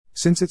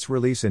Since its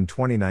release in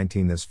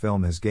 2019, this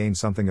film has gained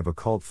something of a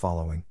cult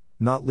following,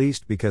 not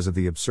least because of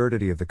the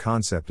absurdity of the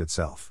concept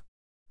itself.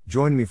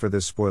 Join me for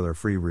this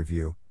spoiler-free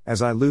review,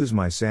 as I lose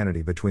my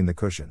sanity between the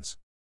cushions.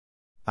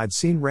 I'd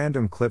seen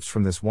random clips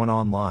from this one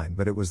online,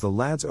 but it was the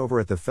lads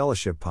over at the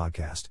Fellowship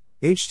Podcast,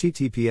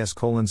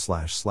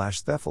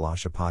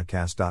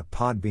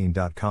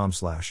 https://thefellowshippodcast.podbean.com/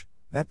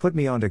 that put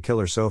me onto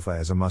Killer Sofa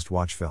as a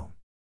must-watch film.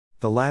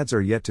 The lads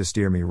are yet to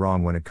steer me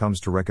wrong when it comes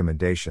to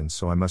recommendations,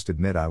 so I must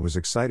admit I was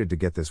excited to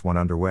get this one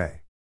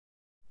underway.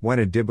 When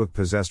a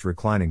Dybbuk-possessed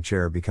reclining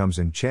chair becomes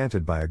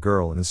enchanted by a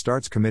girl and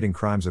starts committing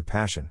crimes of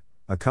passion,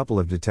 a couple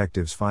of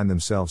detectives find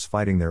themselves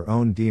fighting their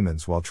own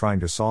demons while trying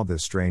to solve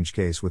this strange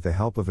case with the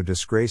help of a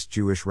disgraced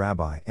Jewish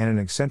rabbi and an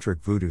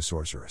eccentric voodoo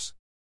sorceress.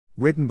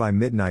 Written by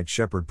Midnight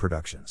Shepherd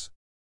Productions.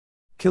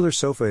 Killer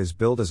Sofa is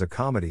billed as a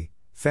comedy,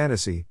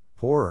 fantasy,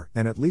 horror,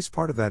 and at least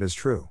part of that is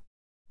true.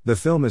 The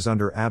film is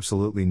under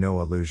absolutely no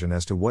illusion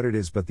as to what it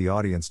is, but the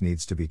audience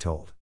needs to be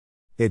told.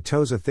 It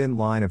toes a thin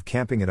line of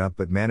camping it up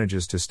but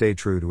manages to stay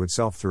true to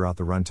itself throughout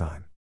the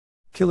runtime.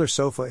 Killer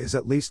Sofa is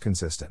at least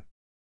consistent.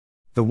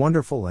 The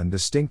wonderful and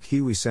distinct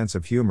Kiwi sense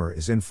of humor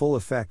is in full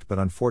effect but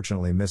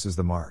unfortunately misses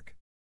the mark.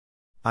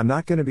 I'm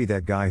not going to be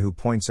that guy who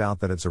points out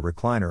that it's a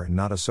recliner and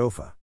not a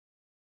sofa.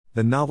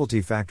 The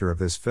novelty factor of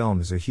this film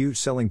is a huge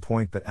selling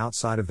point, but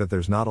outside of that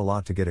there's not a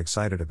lot to get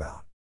excited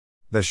about.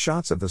 The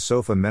shots of the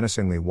sofa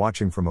menacingly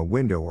watching from a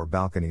window or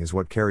balcony is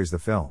what carries the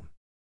film.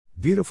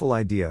 Beautiful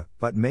idea,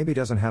 but maybe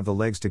doesn't have the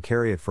legs to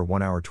carry it for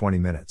 1 hour 20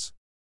 minutes.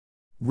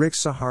 Rick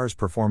Sahar's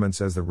performance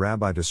as the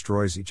rabbi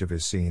destroys each of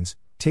his scenes,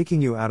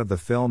 taking you out of the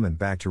film and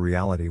back to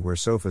reality where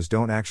sofas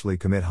don't actually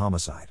commit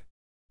homicide.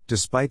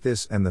 Despite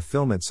this and the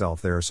film itself,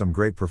 there are some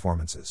great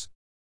performances.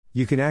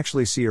 You can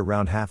actually see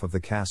around half of the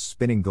cast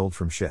spinning gold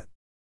from shit.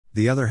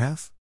 The other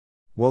half?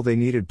 Well, they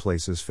needed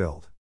places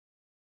filled.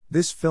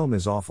 This film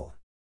is awful.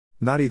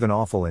 Not even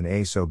awful in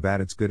a so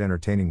bad it's good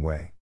entertaining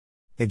way.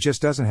 It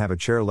just doesn't have a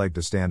chair leg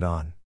to stand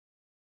on.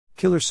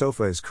 Killer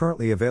Sofa is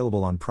currently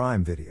available on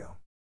Prime Video.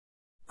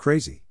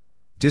 Crazy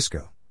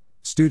Disco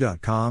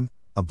Stew.com,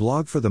 a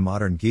blog for the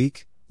modern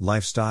geek,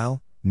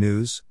 lifestyle,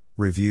 news,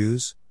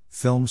 reviews,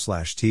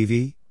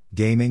 film/TV,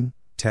 gaming,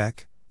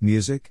 tech,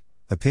 music,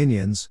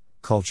 opinions,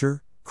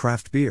 culture,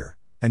 craft beer,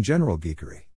 and general geekery.